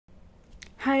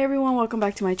Hi everyone, welcome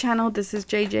back to my channel. This is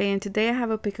JJ and today I have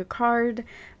a pick a card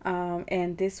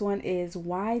and this one is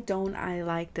why don't I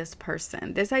like this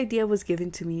person. This idea was given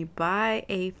to me by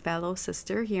a fellow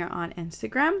sister here on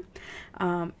Instagram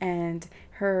and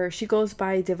she goes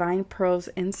by Divine Pearls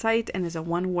Insight and is a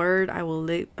one word. I will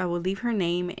leave her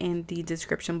name in the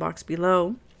description box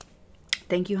below.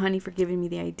 Thank you, honey, for giving me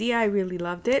the idea. I really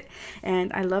loved it,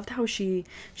 and I loved how she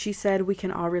said we can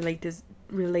all relate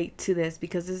to this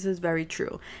because this is very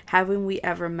true. Haven't we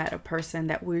ever met a person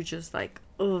that we're just like,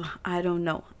 oh, I don't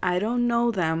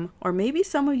know them, or maybe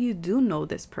some of you do know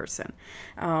this person,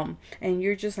 and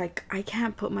you're just like, I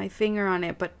can't put my finger on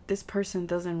it, but this person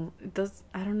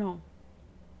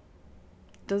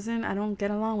I don't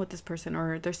get along with this person,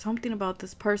 or there's something about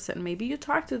this person. Maybe you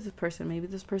talk to this person, maybe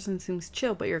this person seems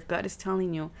chill, but your gut is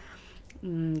telling you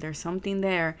there's something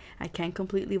there. I can't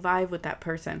completely vibe with that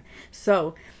person.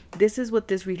 So this is what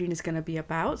this reading is going to be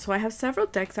about. So I have several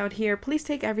decks out here. Please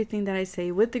take everything that I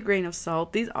say with a grain of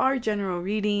salt. These are general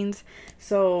readings.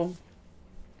 So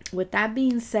with that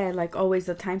being said, like always,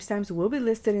 the timestamps will be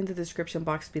listed in the description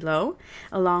box below,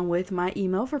 along with my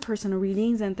email for personal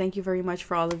readings. And thank you very much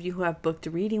for all of you who have booked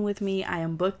a reading with me. I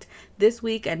am booked this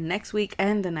week and next week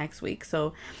and the next week.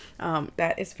 So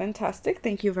that is fantastic.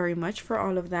 Thank you very much for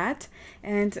all of that.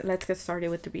 And let's get started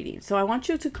with the reading. So I want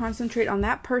you to concentrate on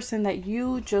that person that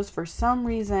you just for some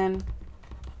reason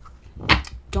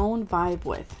don't vibe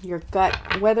with. Your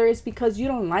gut, whether it's because you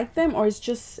don't like them or it's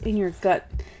just in your gut,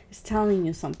 is telling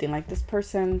you something like this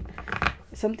person,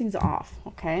 something's off.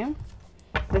 Okay,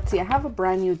 let's see. I have a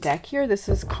brand new deck here. This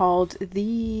is called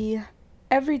the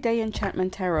Everyday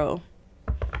Enchantment Tarot.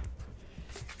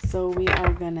 So we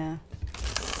are gonna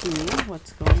see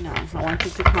what's going on. I want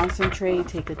you to concentrate,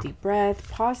 take a deep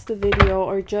breath, pause the video,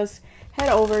 or just head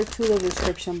over to the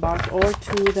description box or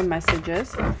to the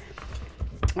messages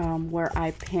where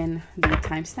I pin the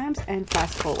timestamps and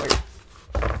fast forward.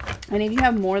 And if you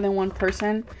have more than one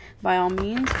person, by all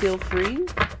means, feel free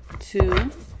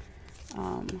to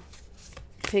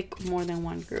pick more than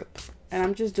one group. And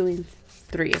I'm just doing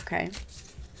 3, okay?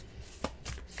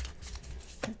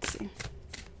 Let's see.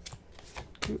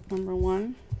 Group number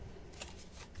 1.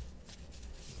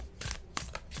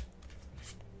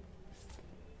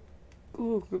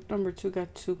 Ooh, group number 2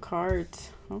 got 2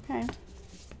 cards. Okay.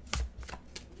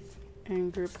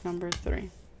 And group number 3.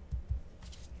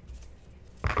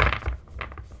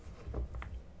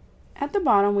 At the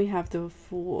bottom, we have the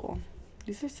Fool.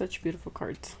 These are such beautiful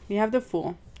cards. We have the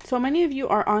Fool. So many of you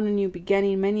are on a new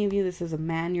beginning. Many of you, this is a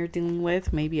man you're dealing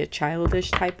with. Maybe a childish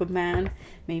type of man.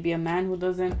 Maybe a man who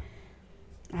doesn't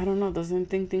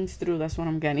think things through. That's what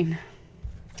I'm getting.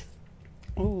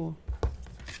 Oh.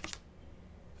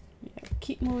 Yeah,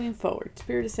 keep moving forward.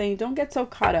 Spirit is saying, don't get so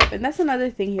caught up. And that's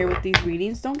another thing here with these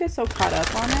readings. Don't get so caught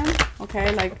up on them.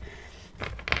 Okay, like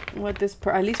what this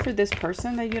at least for this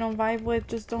person that you don't vibe with,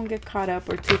 just don't get caught up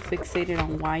or too fixated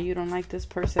on why you don't like this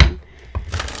person.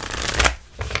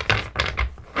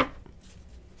 Okay,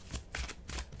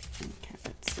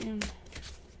 let's see.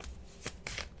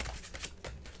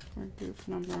 For group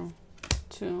number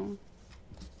 2.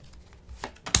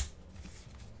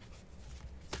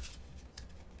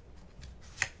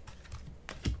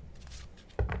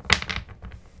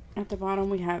 At the bottom,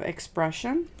 we have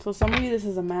expression. So some of you, this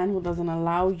is a man who doesn't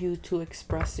allow you to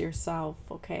express yourself,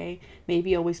 okay?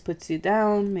 Maybe always puts you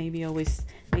down. Maybe always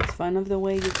makes fun of the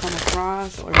way you come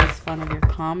across, or makes fun of your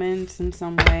comments in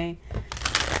some way.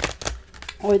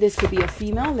 Or this could be a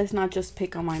female. Let's not just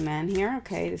pick on my man here,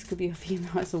 okay? This could be a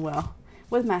female as well.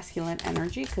 With masculine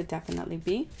energy, could definitely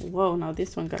be. Whoa, now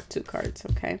this one got 2 cards,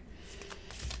 okay?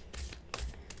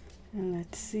 And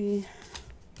let's see.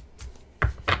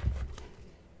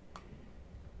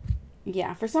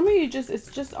 Yeah, for some of you, it's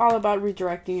just all about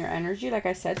redirecting your energy. Like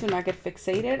I said, do not get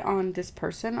fixated on this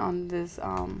person, on this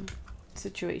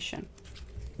situation.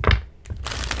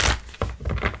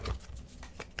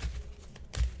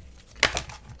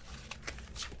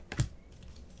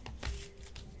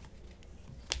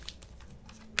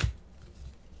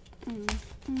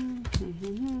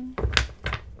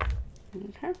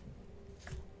 Okay.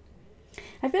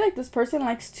 I feel like this person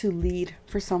likes to lead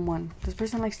for someone. This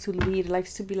person likes to lead,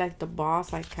 likes to be like the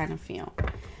boss, I kind of feel.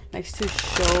 Likes to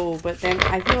show, but then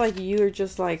I feel like you're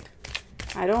just like,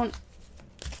 I don't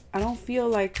feel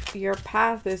like your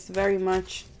path is very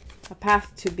much a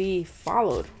path to be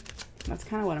followed. That's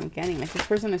kind of what I'm getting. Like this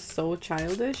person is so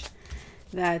childish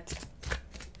that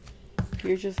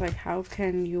you're just like, how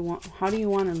do you want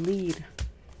to lead?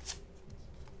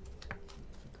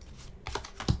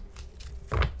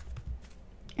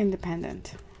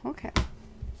 Independent. Okay.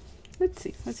 Let's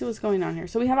see what's going on here.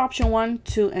 So we have option 1,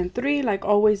 2, and 3. Like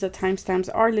always, the timestamps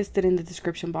are listed in the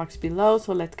description box below.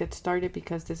 So let's get started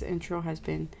because this intro has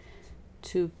been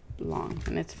too long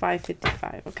and it's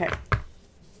 5:55. Okay.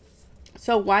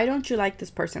 So why don't you like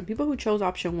this person? People who chose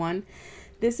option 1,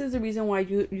 this is the reason why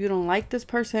you don't like this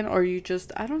person, or you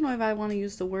just, I don't know if I want to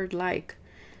use the word like,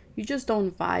 you just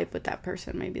don't vibe with that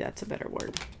person. Maybe that's a better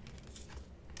word.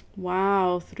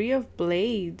 Wow, 3 of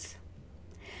Blades.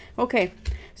 Okay,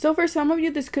 so for some of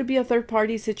you, this could be a third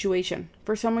party situation.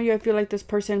 For some of you, I feel like this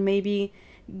person maybe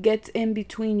gets in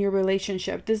between your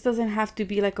relationship. This doesn't have to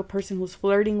be like a person who's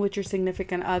flirting with your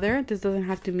significant other. This doesn't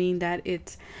have to mean that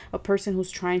it's a person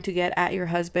who's trying to get at your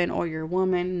husband or your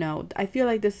woman. No, I feel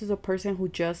like this is a person who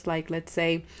just, like, let's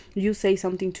say you say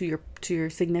something to your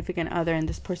significant other, and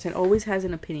this person always has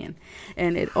an opinion,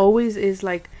 and it always is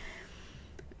like,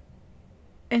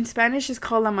 in Spanish it's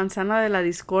called la manzana de la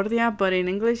discordia, but in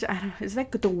English, I don't, it's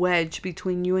like the wedge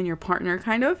between you and your partner,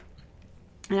 kind of.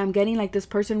 And I'm getting like this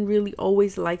person really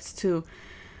always likes to,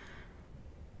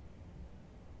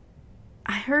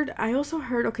 I also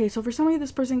heard, okay, so for some of you,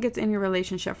 this person gets in your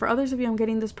relationship. For others of you, I'm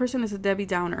getting this person is a Debbie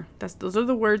Downer. Those are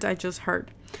the words I just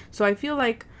heard. So I feel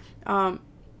like, for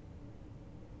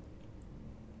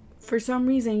some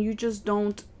reason, you just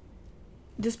don't,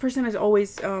 this person is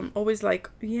always like,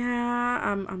 yeah,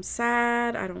 I'm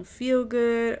sad, I don't feel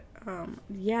good,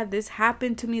 yeah, this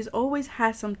happened to me. It always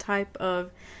has some type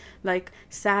of like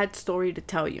sad story to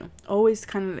tell you. Always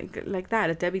kind of like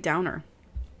that, a Debbie Downer.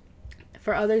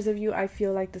 For others of you, I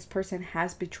feel like this person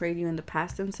has betrayed you in the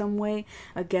past in some way.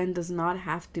 Again, does not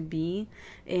have to be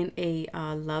in a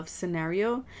love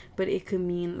scenario, but it could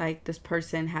mean like this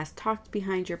person has talked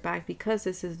behind your back, because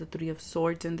this is the 3 of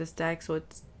Swords in this deck. So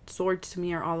it's, swords to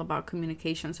me are all about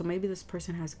communication. So maybe this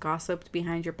person has gossiped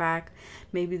behind your back.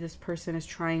 Maybe this person is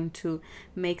trying to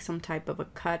make some type of a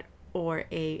cut, or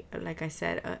a, like I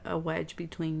said, a wedge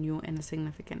between you and a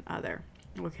significant other.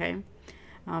 Okay.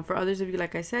 For others of you,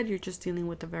 like I said, you're just dealing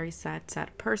with a very sad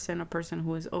person, a person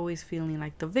who is always feeling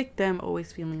like the victim,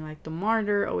 always feeling like the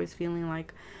martyr, always feeling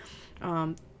like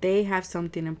they have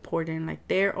something important, like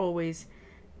they're always,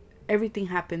 everything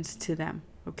happens to them.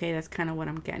 Okay, that's kind of what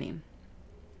I'm getting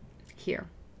here.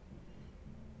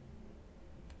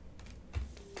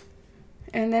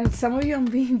 And then some of you, I'm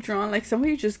being drawn, like some of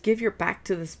you just give your back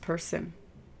to this person.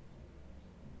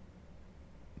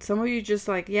 Some of you just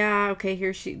like, yeah, okay,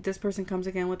 this person comes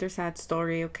again with their sad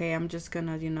story. Okay, I'm just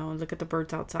gonna, you know, look at the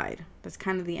birds outside. That's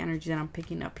kind of the energy that I'm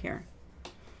picking up here.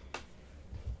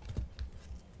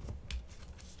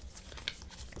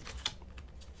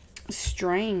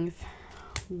 Strength.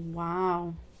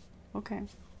 Wow. Okay.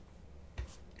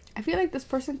 I feel like this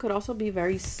person could also be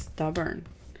very stubborn.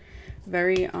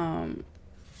 Very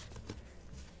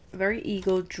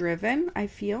ego driven. I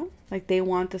feel like they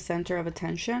want the center of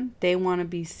attention. They want to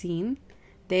be seen.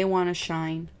 They want to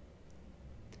shine.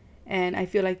 And I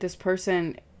feel like this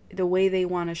person, the way they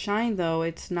want to shine, though,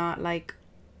 it's not like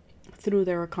through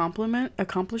their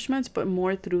accomplishments, but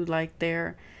more through like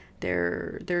their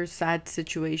sad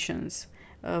situations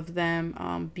of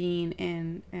them being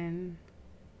in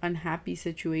unhappy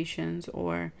situations.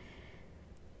 Or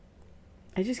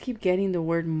I just keep getting the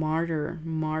word martyr.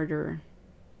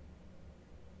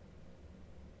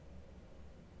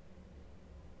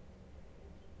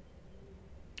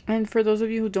 And for those of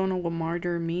you who don't know what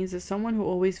martyr means, it's someone who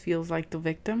always feels like the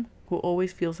victim, who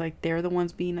always feels like they're the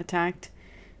ones being attacked.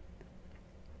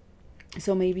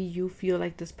 So maybe you feel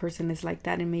like this person is like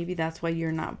that, and maybe that's why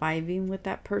you're not vibing with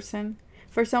that person.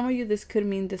 For some of you, this could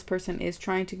mean this person is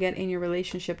trying to get in your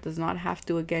relationship. Does not have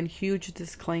to. Again, huge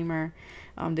disclaimer.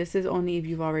 This is only if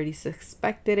you've already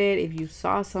suspected it, if you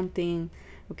saw something.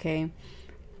 Okay.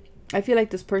 I feel like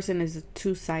this person is a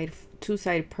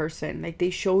two-side person. Like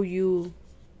they show you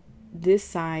this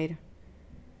side.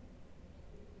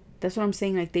 That's what I'm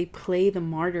saying. Like they play the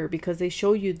martyr because they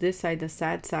show you this side, the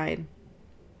sad side.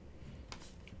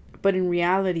 But in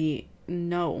reality,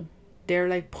 no. They're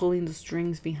like pulling the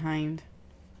strings behind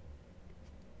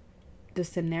the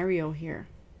scenario here.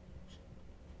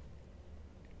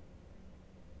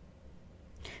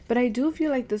 But I do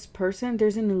feel like this person,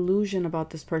 there's an illusion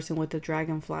about this person with the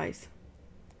dragonflies.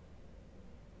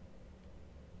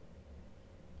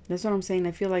 That's what I'm saying.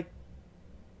 I feel like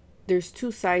there's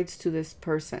two sides to this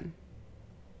person.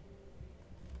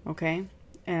 Okay?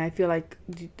 And I feel like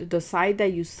the side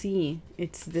that you see,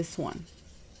 it's this one.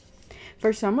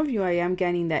 For some of you, I am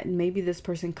getting that maybe this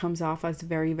person comes off as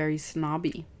very, very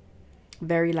snobby.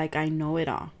 Very like, I know it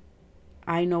all.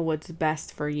 I know what's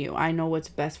best for you. I know what's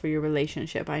best for your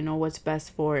relationship. I know what's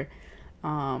best for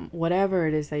whatever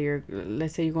it is that you're,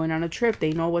 let's say you're going on a trip,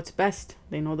 they know what's best.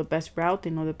 They know the best route. They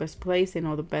know the best place. They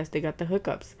know the best. They got the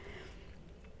hookups.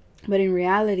 But in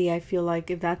reality, I feel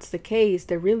like if that's the case,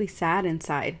 they're really sad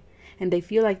inside. And they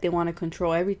feel like they want to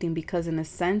control everything because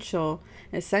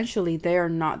essentially they are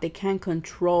not, they can't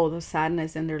control the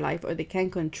sadness in their life, or they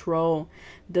can't control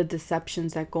the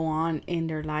deceptions that go on in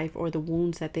their life, or the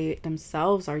wounds that they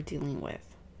themselves are dealing with.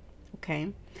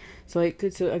 Okay. So it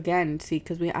could, so again, see,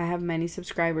 because I have many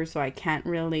subscribers, so I can't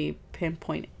really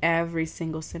pinpoint every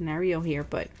single scenario here,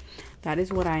 but that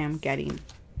is what I am getting.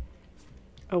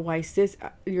 Oh, why is this?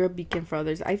 You're a beacon for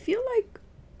others. I feel like,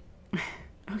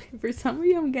 okay, for some of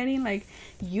you, I'm getting like,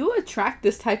 you attract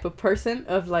this type of person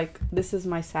of like, this is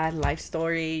my sad life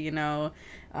story, you know,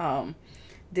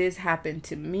 this happened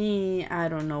to me, I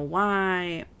don't know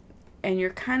why. And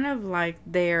you're kind of like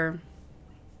their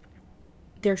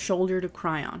shoulder to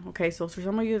cry on. Okay, so for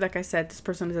some of you, like I said, this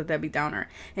person is a Debbie Downer,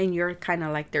 and you're kind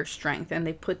of like their strength, and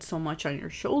they put so much on your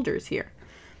shoulders here.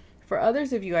 For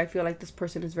others of you, I feel like this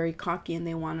person is very cocky and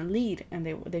they want to lead, and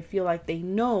they feel like they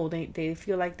know, they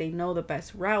feel like they know the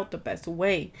best route, the best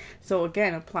way. So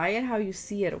again, apply it how you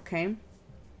see it, okay?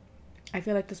 I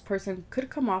feel like this person could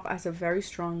come off as a very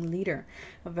strong leader,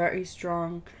 a very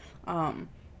strong,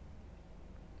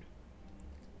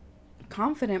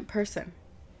 confident person.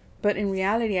 But in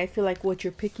reality, I feel like what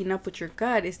you're picking up with your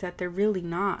gut is that they're really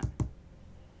not.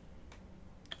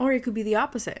 Or it could be the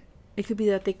opposite. It could be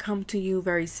that they come to you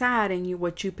very sad, and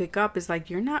what you pick up is like,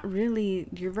 you're not really,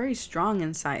 you're very strong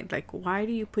inside. Like, why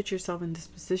do you put yourself in this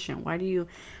position? Why do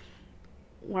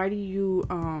you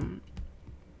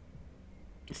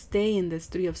stay in this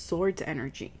Three of Swords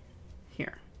energy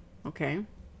here? Okay.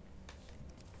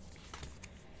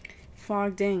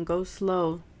 Fogged in, go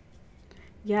slow.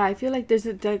 Yeah, I feel like there's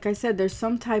like I said, there's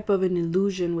some type of an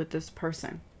illusion with this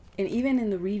person. And even in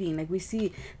the reading, like we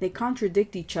see, they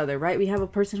contradict each other, right? We have a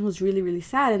person who's really, really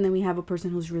sad, and then we have a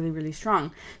person who's really, really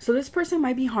strong. So this person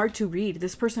might be hard to read.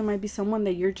 This person might be someone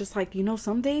that you're just like, you know,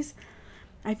 some days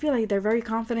I feel like they're very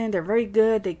confident, they're very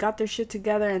good, they got their shit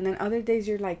together, and then other days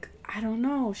you're like, I don't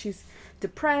know, she's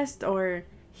depressed, or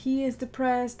he is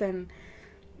depressed, and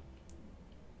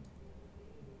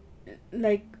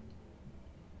like,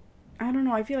 I don't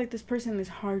know, I feel like this person is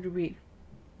hard to read.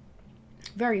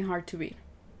 Very hard to read.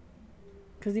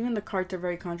 Because even the cards are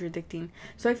very contradicting.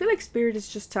 So I feel like Spirit is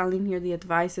just telling here, the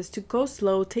advice is to go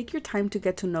slow. Take your time to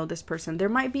get to know this person. There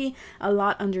might be a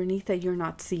lot underneath that you're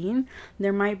not seeing.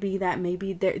 There might be that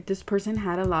maybe this person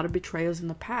had a lot of betrayals in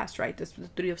the past, right? This the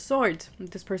Three of Swords.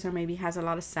 This person maybe has a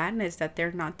lot of sadness that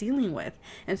they're not dealing with.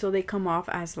 And so they come off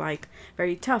as like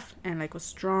very tough and like a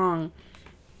strong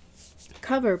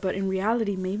cover. But in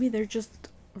reality, maybe they're just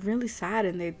really sad,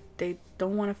 and they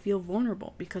don't want to feel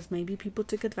vulnerable because maybe people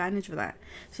took advantage of that.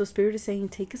 So Spirit is saying,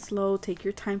 take it slow, take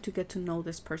your time to get to know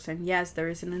this person. Yes, there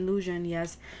is an illusion.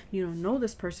 Yes, you don't know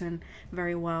this person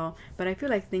very well, but I feel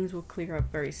like things will clear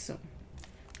up very soon.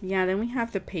 Yeah, then we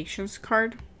have the Patience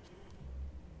card.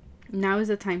 Now is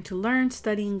the time to learn,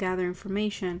 study, and gather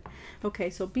information. Okay,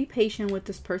 so be patient with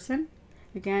this person.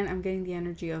 Again, I'm getting the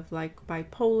energy of like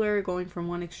bipolar, going from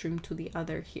one extreme to the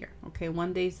other here. Okay,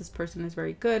 one day this person is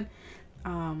very good,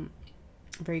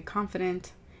 very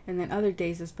confident, and then other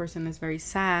days this person is very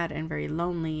sad and very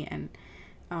lonely and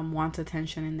wants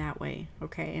attention in that way.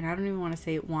 Okay, and I don't even want to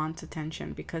say it wants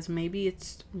attention, because maybe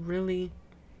it's really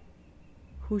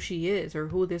who she is, or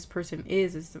who this person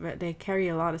is that they carry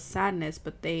a lot of sadness,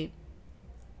 but they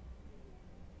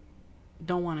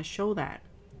don't want to show that.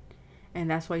 And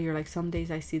that's why you're like, some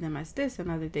days I see them as this, and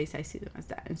other days I see them as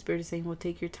that. And Spirit is saying, well,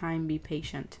 take your time, be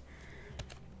patient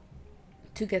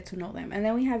to get to know them. And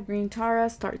then we have Green Tara,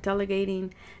 start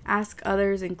delegating, ask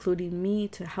others, including me,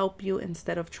 to help you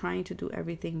instead of trying to do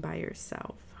everything by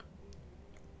yourself.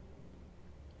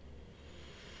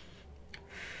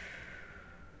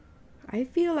 I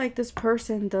feel like this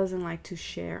person doesn't like to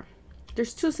share.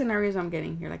 There's two scenarios I'm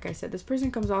getting here. Like I said, this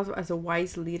person comes off as a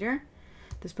wise leader.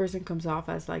 This person comes off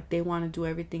as like they want to do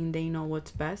everything, they know what's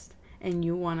best, and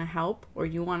you want to help, or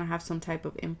you want to have some type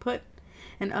of input.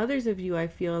 And others of you, I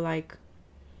feel like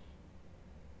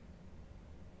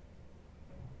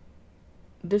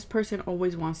this person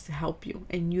always wants to help you,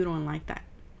 and you don't like that.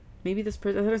 Maybe this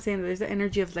person, that's what I'm saying, there's the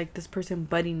energy of like this person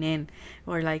butting in,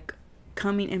 or like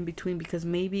coming in between, because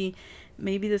maybe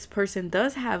this person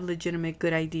does have legitimate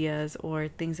good ideas or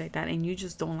things like that, and you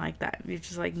just don't like that. You're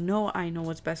just like, no, I know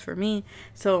what's best for me.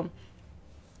 So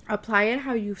apply it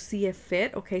how you see it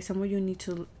fit. Okay, some of you need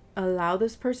to allow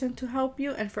this person to help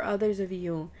you, and for others of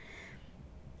you,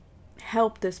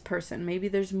 help this person. Maybe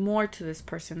there's more to this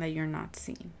person that you're not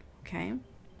seeing. Okay,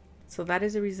 So that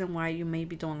is the reason why you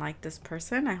maybe don't like this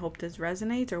person. I hope this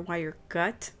resonates, or why your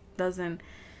gut doesn't,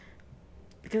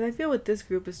 because I feel with this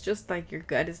group, it's just like your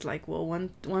gut is like, well,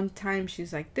 one time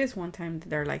she's like this, one time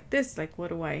they're like this. Like, what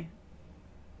do I,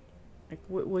 like,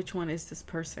 which one is this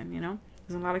person, you know?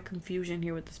 There's a lot of confusion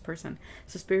here with this person.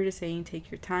 So Spirit is saying, take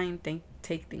your time,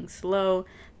 take things slow,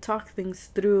 talk things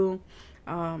through,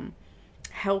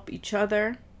 help each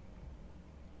other,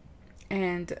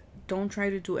 and don't try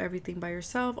to do everything by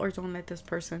yourself, or don't let this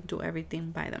person do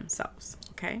everything by themselves.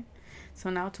 Okay, so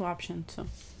now to option 2.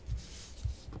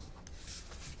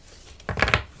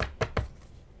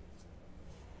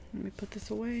 Let me put this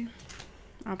away.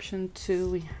 Option 2,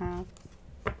 we have,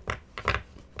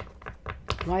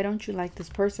 why don't you like this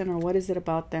person, or what is it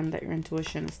about them that your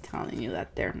intuition is telling you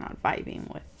that they're not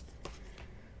vibing with?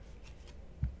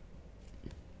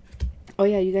 Oh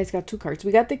yeah, you guys got 2 cards.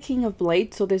 We got the King of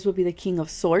Blades, so this would be the King of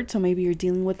Swords. So maybe you're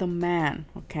dealing with a man,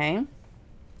 okay?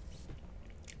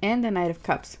 And the Knight of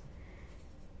Cups.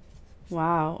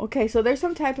 Wow. Okay, so there's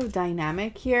some type of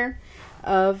dynamic here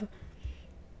of,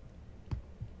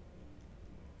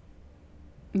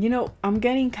 you know, I'm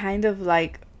getting kind of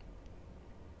like,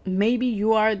 maybe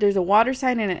you are, there's a water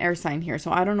sign and an air sign here.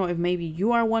 So I don't know if maybe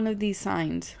you are one of these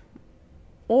signs,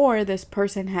 or this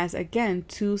person has, again,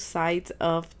 2 sides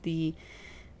of the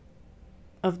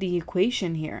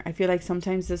equation here. I feel like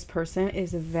sometimes this person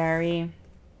is very,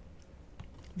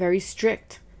 very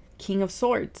strict, King of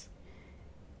Swords,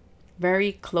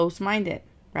 very close-minded,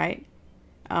 right?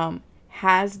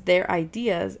 Has their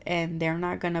ideas and they're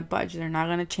not gonna budge. They're not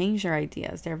gonna change their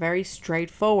ideas. They're very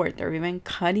straightforward. They're even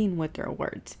cutting with their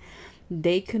words.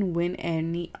 They can win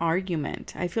any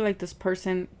argument. I feel like this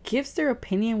person gives their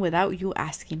opinion without you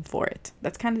asking for it.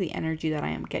 That's kind of the energy that I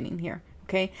am getting here.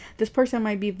 Okay, this person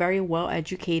might be very well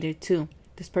educated too.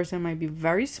 This person might be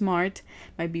very smart,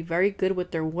 might be very good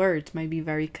with their words, might be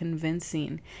very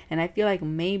convincing. And I feel like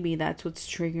maybe that's what's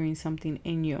triggering something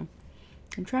in you.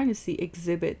 I'm trying to see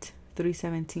Exhibit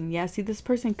 317. Yeah, see, this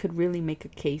person could really make a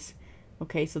case.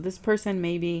 Okay, so this person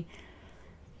maybe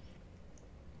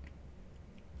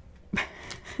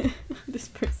this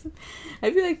person,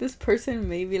 I feel like this person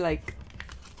maybe like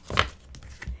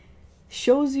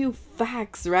shows you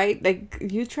facts, right? Like,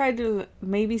 you try to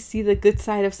maybe see the good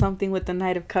side of something with the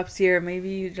Knight of Cups here. Maybe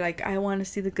you like, I want to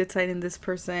see the good side in this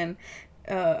person.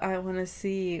 I want to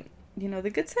see, you know,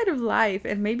 the good side of life.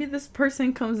 And maybe this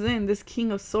person comes in, this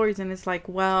King of Swords, and it's like,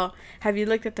 well, have you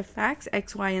looked at the facts,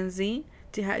 X, Y, and Z?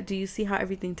 Do you see how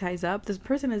everything ties up? This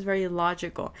person is very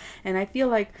logical. And I feel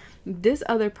like this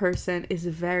other person is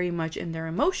very much in their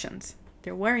emotions.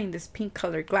 They're wearing this pink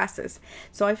colored glasses.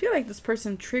 So I feel like this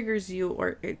person triggers you,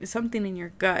 or something in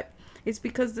your gut. It's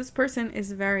because this person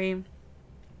is very,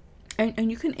 and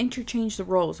you can interchange the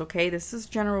roles, okay? This is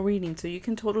general reading, so you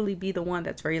can totally be the one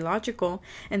that's very logical,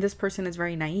 and this person is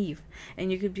very naive.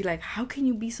 And you could be like, how can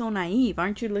you be so naive?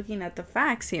 Aren't you looking at the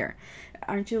facts here?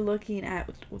 Aren't you looking at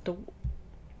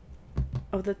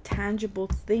the tangible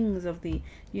things, of the,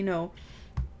 you know,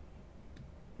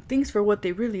 things for what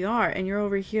they really are, and you're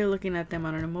over here looking at them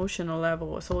on an emotional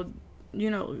level. So, you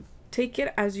know, take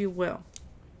it as you will.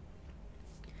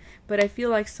 But I feel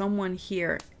like someone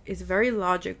here is very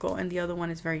logical and the other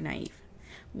one is very naive.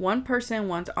 One person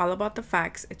wants all about the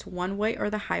facts. It's one way or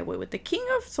the highway. With the King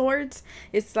of Swords,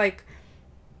 it's like,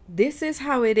 this is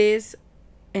how it is,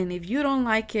 and if you don't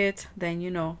like it, then, you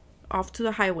know, off to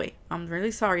the highway. I'm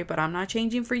really sorry, but I'm not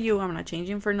changing for you. I'm not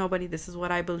changing for nobody. This is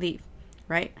what I believe,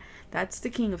 right? That's the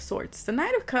King of Swords. The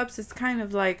Knight of Cups is kind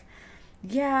of like,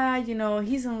 yeah, you know,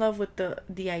 he's in love with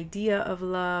the idea of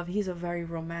love. He's a very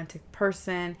romantic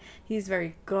person. He's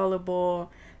very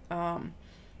gullible.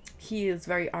 He is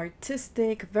very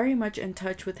artistic, very much in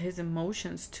touch with his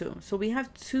emotions too. So we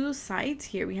have 2 sides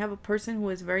here. We have a person who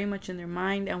is very much in their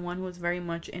mind and one who is very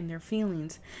much in their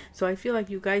feelings. So I feel like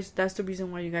you guys, that's the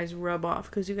reason why you guys rub off,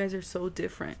 because you guys are so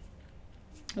different.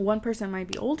 One person might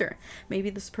be older. Maybe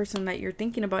this person that you're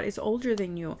thinking about is older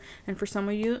than you. And for some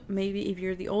of you, maybe if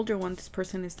you're the older one, this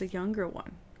person is the younger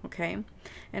one. Okay,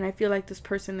 and I feel like this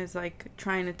person is like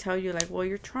trying to tell you, like, well,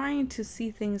 you're trying to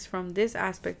see things from this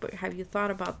aspect, but have you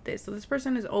thought about this? So this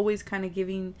person is always kind of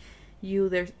giving you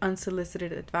their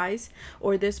unsolicited advice,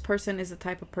 or this person is the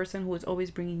type of person who is always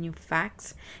bringing you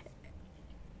facts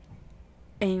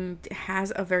and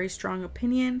has a very strong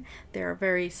opinion. They're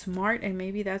very smart, and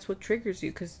maybe that's what triggers you,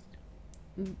 because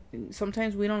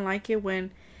sometimes we don't like it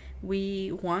when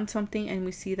we want something and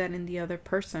we see that in the other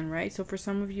person, right? So for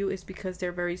some of you, it's because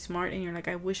they're very smart and you're like,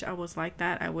 I wish I was like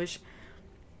that. I wish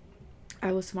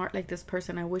I was smart like this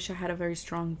person. I wish I had a very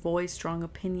strong voice, strong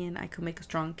opinion. I could make a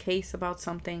strong case about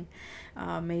something.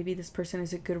 Maybe this person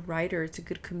is a good writer. It's a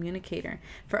good communicator.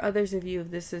 For others of you, if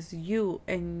this is you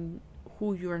and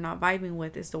who you're not vibing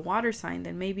with is the water sign,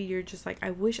 then maybe you're just like,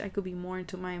 I wish I could be more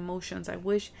into my emotions. I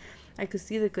wish I could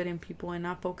see the good in people and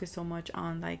not focus so much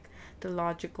on like the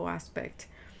logical aspect.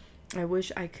 I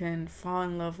wish I can fall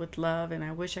in love with love, and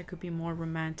I wish I could be more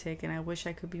romantic, and I wish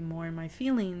I could be more in my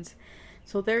feelings.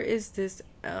 So there is this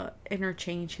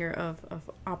interchange here of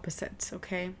opposites,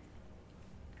 okay?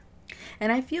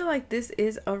 And I feel like this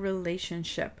is a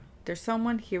relationship. There's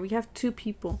someone here. We have two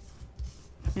people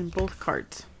in both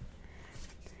cards.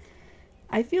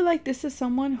 I feel like this is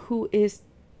someone who is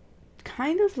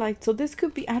kind of like, so this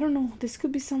could be, I don't know, this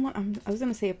could be someone, I was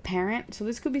going to say a parent. So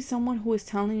this could be someone who is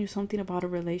telling you something about a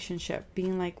relationship,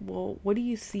 being like, well, what do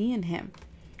you see in him?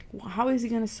 How is he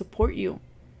going to support you?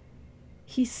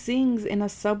 He sings in a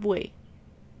subway.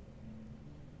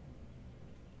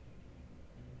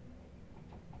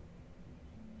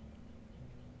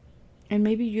 And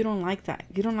maybe you don't like that.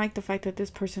 You don't like the fact that this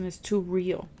person is too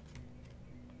real.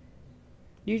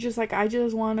 You're just like, I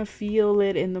just want to feel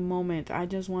it in the moment. I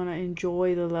just want to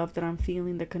enjoy the love that I'm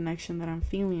feeling, the connection that I'm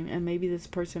feeling. And maybe this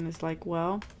person is like,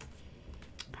 well,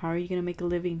 how are you going to make a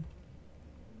living?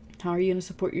 How are you going to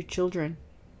support your children?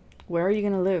 Where are you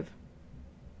going to live?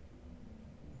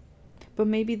 But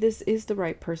maybe this is the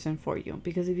right person for you,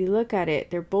 because if you look at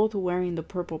it, they're both wearing the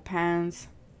purple pants.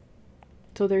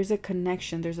 So there's a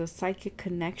connection. There's a psychic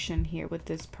connection here with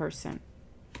this person.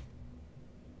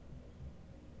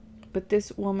 But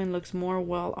this woman looks more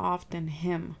well off than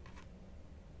him.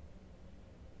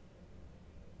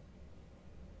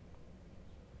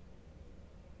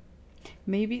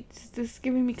 Maybe this is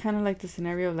giving me kind of like the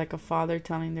scenario of like a father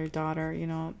telling their daughter, you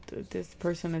know, this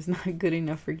person is not good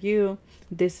enough for you.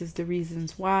 This is the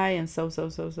reasons why, and so.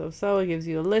 It gives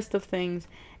you a list of things,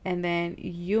 and then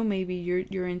maybe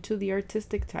you're into the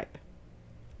artistic type.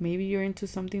 Maybe you're into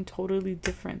something totally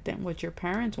different than what your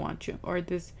parents want you, or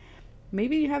this.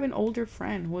 Maybe you have an older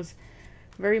friend who's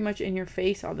very much in your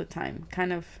face all the time,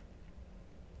 kind of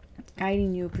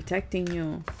guiding you, protecting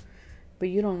you, but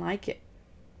you don't like it.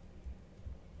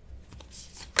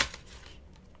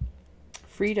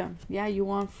 Freedom. Yeah, you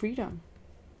want freedom.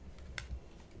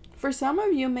 For some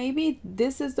of you, maybe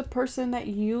this is the person that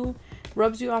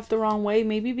rubs you off the wrong way.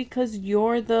 Maybe because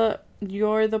you're the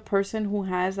person who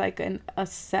has like a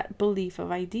set belief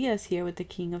of ideas here with the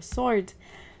King of Swords.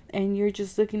 And you're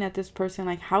just looking at this person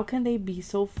like, how can they be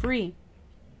so free?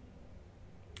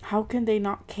 How can they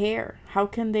not care? How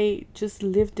can they just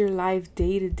live their life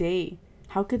day to day?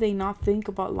 How could they not think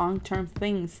about long-term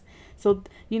things? So,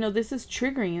 you know, this is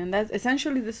triggering. And that's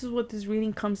essentially, this is what this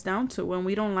reading comes down to. When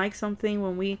we don't like something,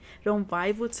 when we don't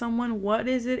vibe with someone, what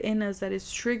is it in us that is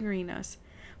triggering us?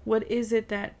 What is it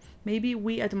that maybe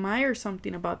we admire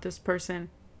something about this person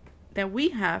that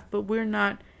we have, but we're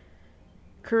not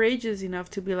courageous enough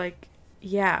to be like,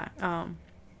 yeah,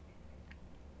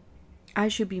 I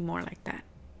should be more like that.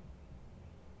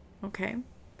 Okay?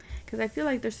 Because I feel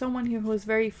like there's someone here who is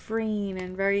very freeing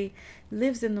and very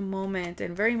lives in the moment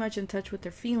and very much in touch with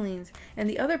their feelings. And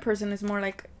the other person is more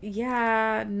like,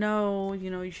 yeah, no,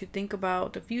 you know, you should think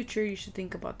about the future. You should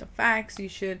think about the facts. You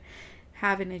should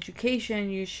have an education.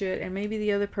 You should. And maybe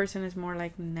the other person is more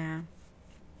like, nah,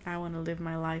 I want to live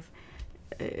my life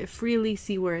freely,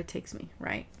 see where it takes me,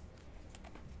 right?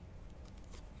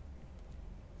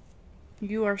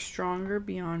 You are stronger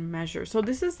beyond measure. So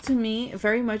this is, to me,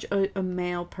 very much a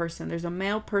male person. There's a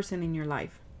male person in your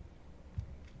life.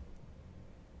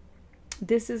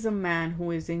 This is a man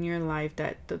who is in your life,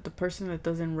 that the person that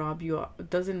doesn't rub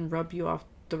you off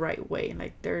the right way.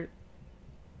 Like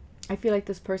I feel like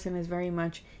this person is very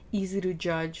much easy to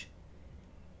judge,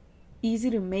 easy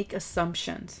to make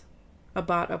assumptions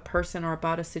about a person or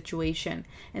about a situation,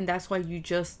 and that's why you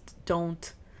just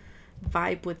don't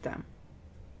vibe with them,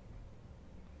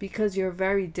 because you're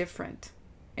very different.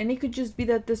 And it could just be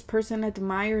that this person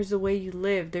admires the way you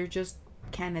live. They just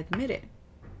can't admit it,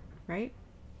 right?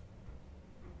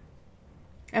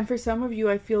 And for some of you,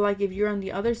 I feel like if you're on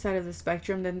the other side of the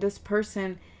spectrum, then this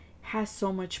person has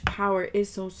so much power,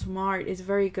 is so smart, is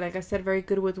very good, like I said, very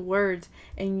good with words,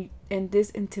 and this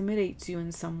intimidates you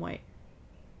in some way.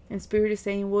 And Spirit is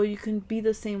saying, well, you can be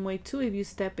the same way too if you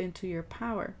step into your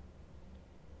power.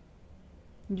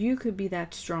 You could be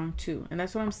that strong too. And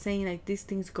that's what I'm saying, like these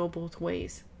things go both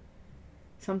ways.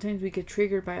 Sometimes we get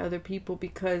triggered by other people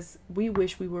because we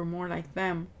wish we were more like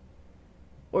them,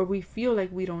 or we feel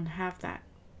like we don't have that.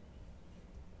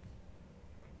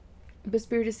 But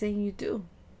Spirit is saying you do.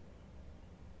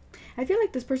 I feel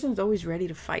like this person is always ready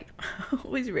to fight.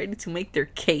 Always ready to make their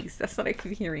case. That's what I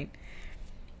keep hearing.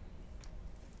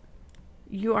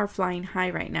 You are flying high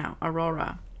right now,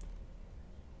 Aurora.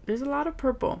 There's a lot of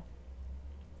purple.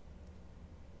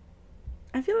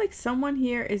 I feel like someone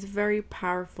here is very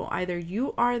powerful. Either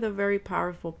you are the very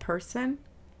powerful person,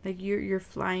 like you're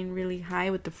flying really high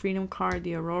with the freedom card,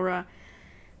 the Aurora,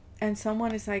 and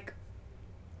someone is like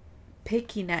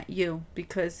picking at you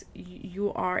because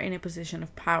you are in a position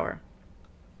of power.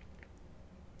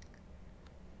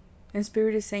 And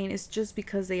Spirit is saying it's just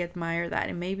because they admire that.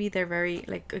 And maybe they're very,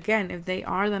 like, again, if they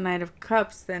are the Knight of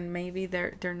Cups, then maybe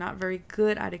they're not very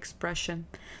good at expression.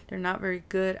 They're not very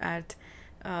good at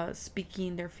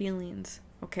speaking their feelings.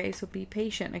 Okay, so be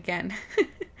patient again.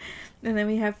 And then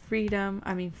we have freedom.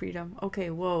 Okay,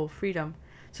 whoa, freedom.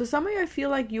 So some of you, I feel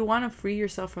like you want to free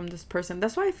yourself from this person.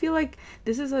 That's why I feel like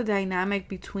this is a dynamic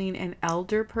between an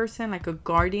elder person, like a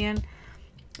guardian,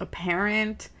 a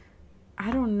parent. I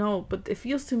don't know, but it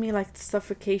feels to me like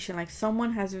suffocation. Like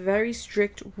someone has very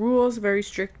strict rules, very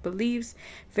strict beliefs,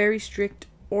 very strict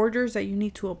orders that you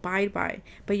need to abide by.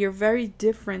 But you're very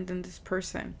different than this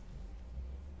person.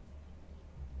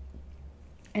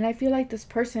 And I feel like this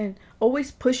person always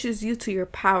pushes you to your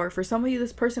power. For some of you,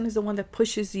 this person is the one that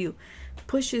pushes you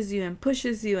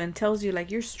and tells you like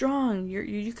you're strong,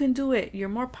 you can do it, you're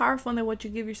more powerful than what you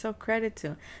give yourself credit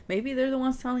to. Maybe they're the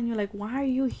ones telling you like, why are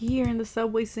you here in the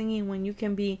subway singing when you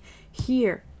can be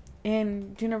here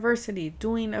in university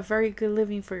doing a very good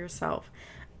living for yourself?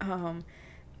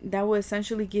 That will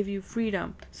essentially give you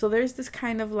freedom. So there's this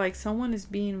kind of like someone is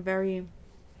being very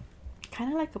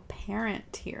kind of like a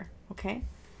parent here, okay?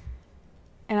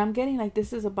 And I'm getting like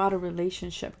this is about a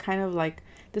relationship, kind of like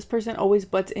this person always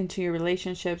butts into your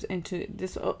relationships, into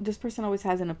this person always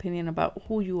has an opinion about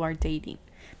who you are dating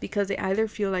because they either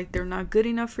feel like they're not good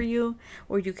enough for you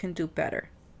or you can do better.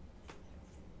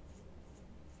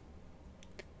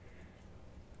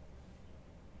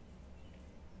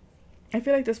 I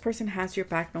feel like this person has your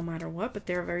back no matter what, but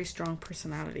they're a very strong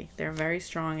personality. They're very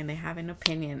strong and they have an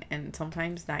opinion, and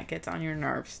sometimes that gets on your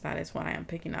nerves. That is what I am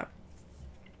picking up.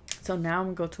 So now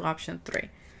I'm going to go to option 3.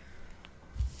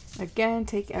 Again,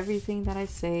 take everything that I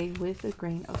say with a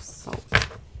grain of salt.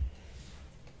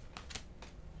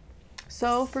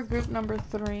 So for group number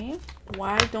 3,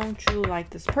 why don't you like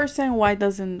this person? Why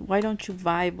don't you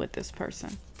vibe with this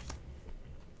person?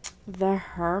 The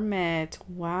Hermit.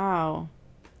 Wow.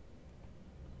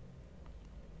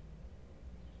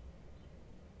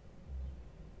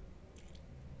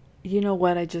 You know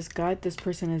what I just got? This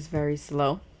person is very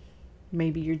slow.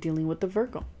 Maybe you're dealing with a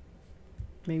Virgo.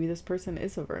 Maybe this person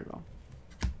is a Virgo.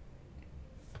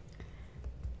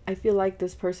 I feel like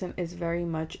this person is very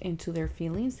much into their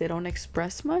feelings. They don't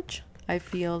express much. I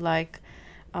feel like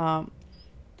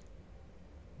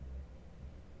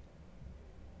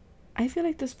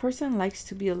this person likes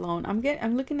to be alone.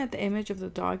 I'm looking at the image of the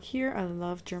dog here. I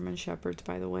love German Shepherds,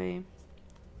 by the way.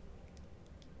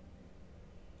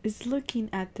 Is looking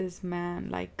at this man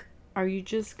like, are you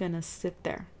just gonna sit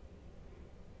there?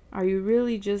 Are you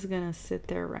really just gonna sit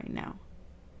there right now?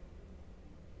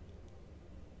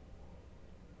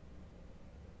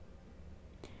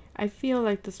 I feel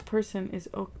like this person is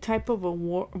a type of a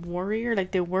warrior.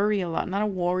 Like they worry a lot. Not a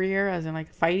warrior as in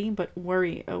like fighting, but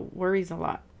worries a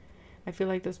lot. I feel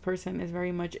like this person is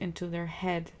very much into their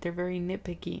head. They're very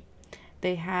nitpicky.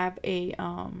 They have a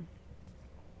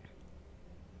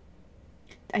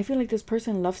I feel like this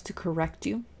person loves to correct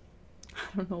you.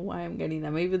 I don't know why I'm getting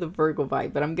that. Maybe the Virgo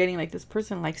vibe, but I'm getting like this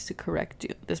person likes to correct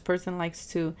you. This person likes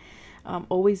to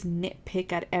always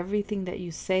nitpick at everything that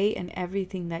you say and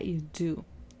everything that you do.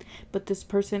 But this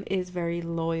person is very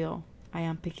loyal. I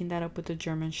am picking that up with the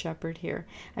German Shepherd here.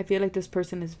 I feel like this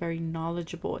person is very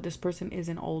knowledgeable. This person is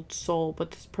an old soul,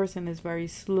 but this person is very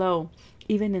slow.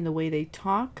 Even in the way they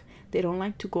talk, they don't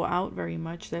like to go out very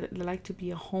much. They like to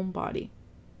be a homebody.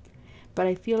 But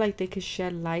I feel like they could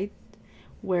shed light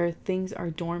where things are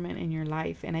dormant in your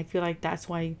life. And I feel like that's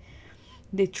why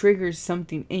it triggers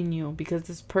something in you, because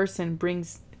this person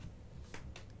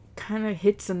kind of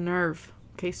hits a nerve,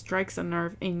 okay, strikes a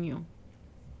nerve in you.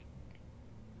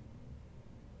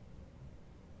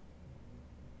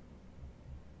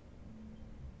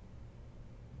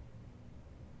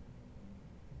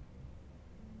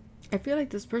 I feel like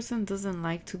this person doesn't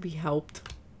like to be helped.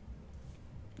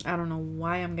 I don't know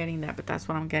why I'm getting that, but that's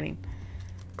what I'm getting.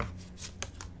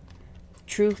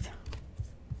 Truth.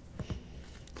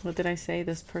 What did I say?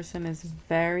 This person is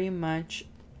very much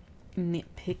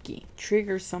nitpicky.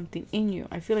 Triggers something in you.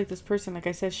 I feel like this person, like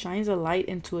I said, shines a light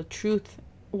into a truth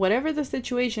whatever the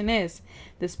situation is,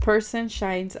 this person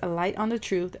shines a light on the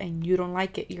truth and you don't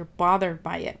like it. You're bothered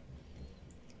by it.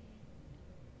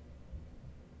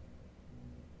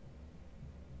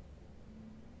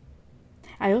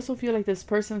 I also feel like this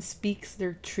person speaks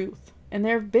their truth. And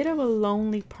they're a bit of a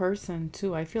lonely person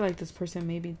too. I feel like this person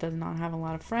maybe does not have a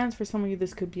lot of friends. For some of you,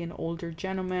 this could be an older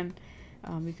gentleman.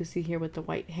 You can see here with the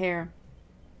white hair.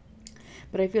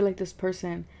 But I feel like this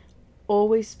person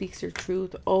always speaks their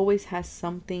truth, always has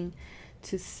something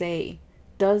to say,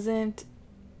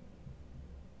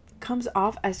 comes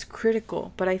off as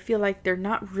critical, but I feel like they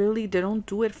don't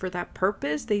do it for that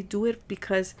purpose. They do it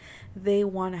because they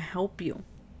want to help you.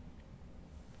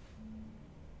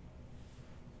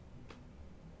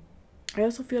 I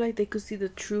also feel like they could see the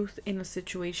truth in a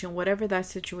situation, whatever that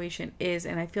situation is.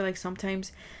 And I feel like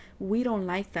sometimes we don't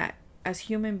like that. As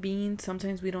human beings,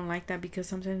 sometimes we don't like that because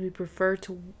sometimes we prefer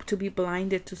to be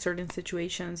blinded to certain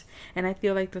situations. And I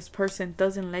feel like this person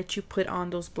doesn't let you put on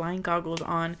those blind goggles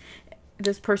on.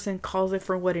 This person calls it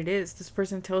for what it is. This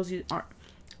person tells you,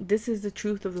 this is the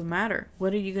truth of the matter.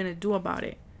 What are you going to do about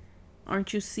it?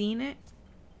 Aren't you seeing it?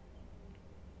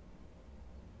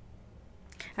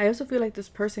 I also feel like this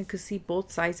person could see both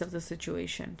sides of the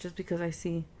situation, just because I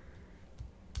feel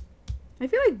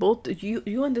like both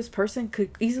you and this person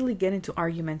could easily get into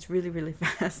arguments really, really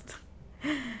fast.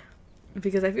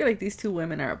 Because I feel like these two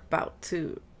women are about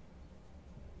to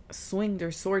swing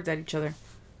their swords at each other.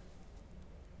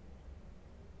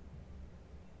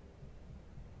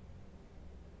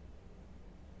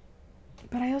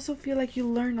 But I also feel like you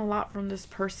learn a lot from this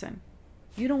person.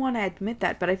 You don't want to admit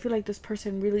that, but I feel like this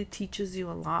person really teaches you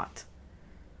a lot.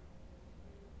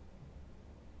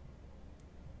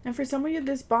 And for some of you,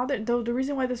 the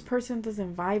reason why this person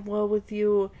doesn't vibe well with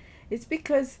you, it's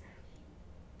because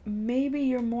maybe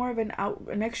you're more of an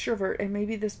extrovert, and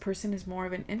maybe this person is more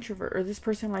of an introvert, or this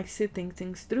person likes to think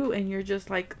things through, and you're just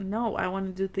like, no, I want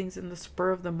to do things in the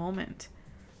spur of the moment.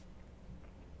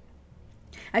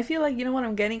 I feel like, you know what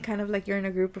I'm getting? Kind of like you're in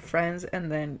a group of friends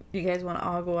and then you guys want to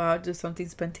all go out, do something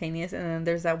spontaneous. And then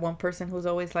there's that one person who's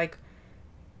always like,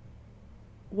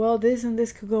 well, this and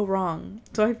this could go wrong.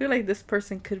 So I feel like this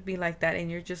person could be like that.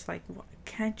 And you're just like,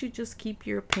 can't you just keep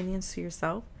your opinions to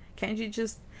yourself? Can't you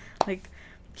just like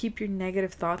keep your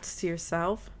negative thoughts to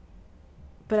yourself?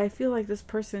 But I feel like this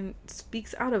person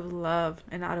speaks out of love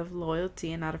and out of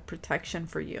loyalty and out of protection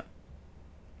for you.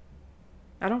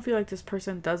 I don't feel like this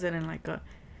person does it in like a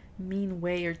mean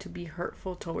way or to be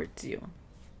hurtful towards you.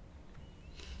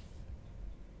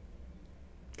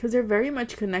 Because they're very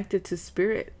much connected to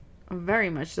spirit. Very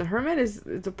much. The hermit is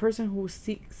a person who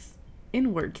seeks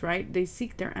inwards, right? They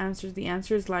seek their answers. The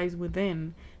answers lies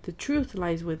within. The truth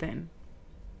lies within.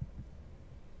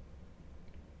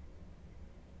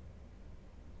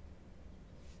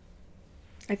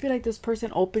 I feel like this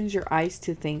person opens your eyes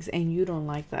to things and you don't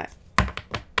like that.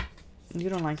 You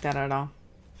don't like that at all.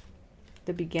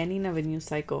 The beginning of a new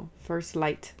cycle. First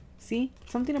light. See?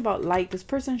 Something about light. This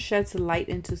person sheds light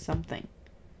into something.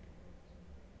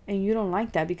 And you don't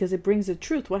like that because it brings the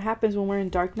truth. What happens when we're in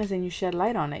darkness and you shed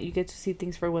light on it? You get to see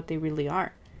things for what they really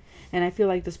are. And I feel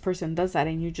like this person does that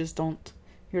and you just don't.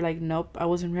 You're like, nope, I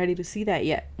wasn't ready to see that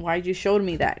yet. Why'd you show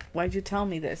me that? Why'd you tell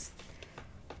me this?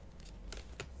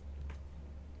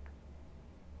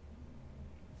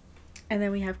 And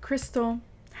then we have crystal.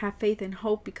 Have faith and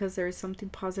hope because there is something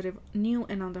positive, new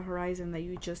and on the horizon that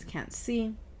you just can't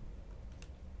see.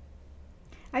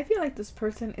 I feel like this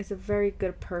person is a very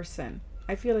good person.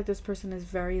 I feel like this person is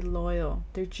very loyal.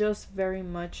 They're just very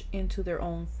much into their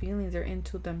own feelings. They're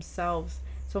into themselves.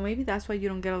 So maybe that's why you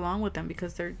don't get along with them,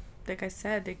 because they're, like I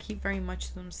said, they keep very much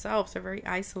to themselves. They're very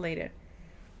isolated.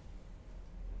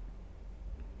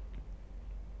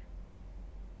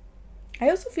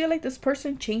 I also feel like this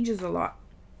person changes a lot.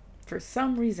 For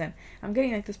some reason, I'm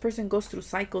getting like this person goes through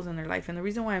cycles in their life. And the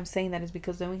reason why I'm saying that is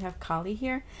because then we have Kali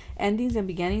here, endings and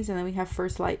beginnings, and then we have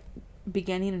first light,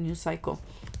 beginning a new cycle.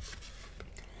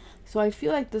 So I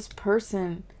feel like this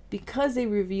person, because they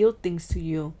revealed things to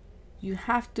you, you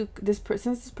have to,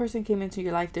 since this person came into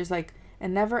your life, there's like a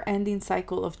never-ending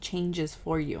cycle of changes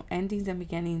for you. Endings and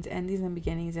beginnings, endings and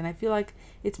beginnings. And I feel like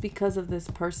it's because of this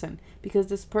person. Because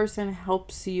this person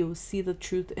helps you see the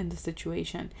truth in the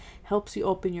situation. Helps you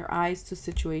open your eyes to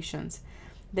situations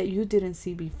that you didn't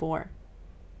see before.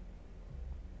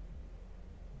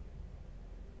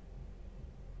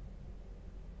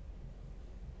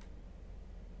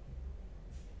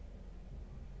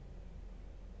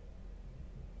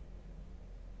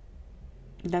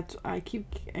 That's I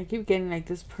keep getting like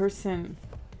this person,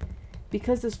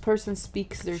 because this person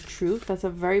speaks their truth. That's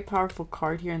a very powerful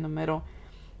card here in the middle.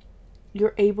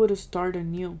 you're able to start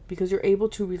anew, because you're able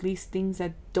to release things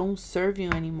that don't serve you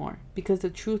anymore, because the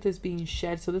truth is being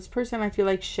shed. So this person, I feel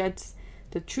like, sheds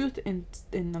the truth in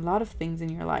a lot of things in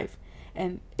your life,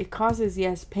 and it causes,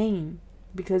 yes, pain,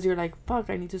 because you're like, fuck,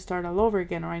 I need to start all over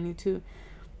again, or I need to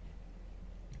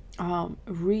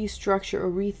restructure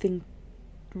or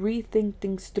rethink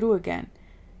things through again.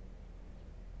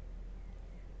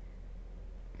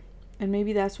 And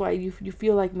maybe that's why you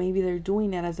feel like maybe they're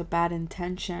doing it as a bad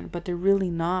intention, but they're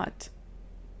really not.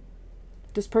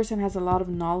 This person has a lot of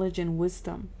knowledge and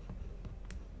wisdom.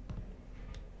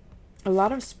 A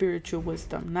lot of spiritual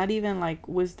wisdom. Not even like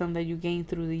wisdom that you gain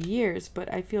through the years,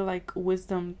 but I feel like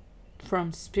wisdom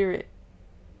from spirit.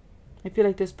 I feel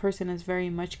like this person is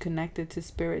very much connected to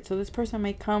spirit. So this person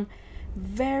may come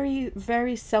very,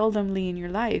 very seldomly in your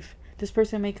life. This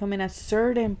person may come in at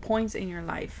certain points in your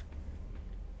life.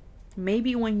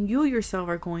 Maybe when you yourself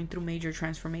are going through major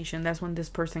transformation, that's when this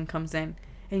person comes in.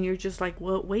 And you're just like,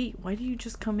 well, wait, why do you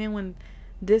just come in when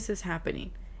this is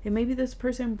happening? And maybe this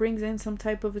person brings in some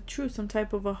type of a truth, some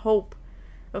type of a hope,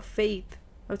 of faith,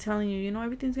 of telling you, you know,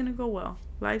 everything's going to go well.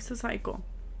 Life's a cycle.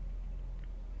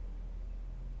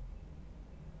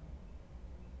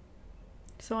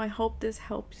 So I hope this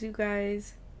helps you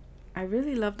guys. I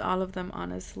really loved all of them,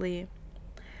 honestly.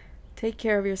 Take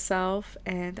care of yourself,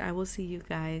 and I will see you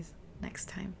guys next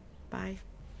time. Bye.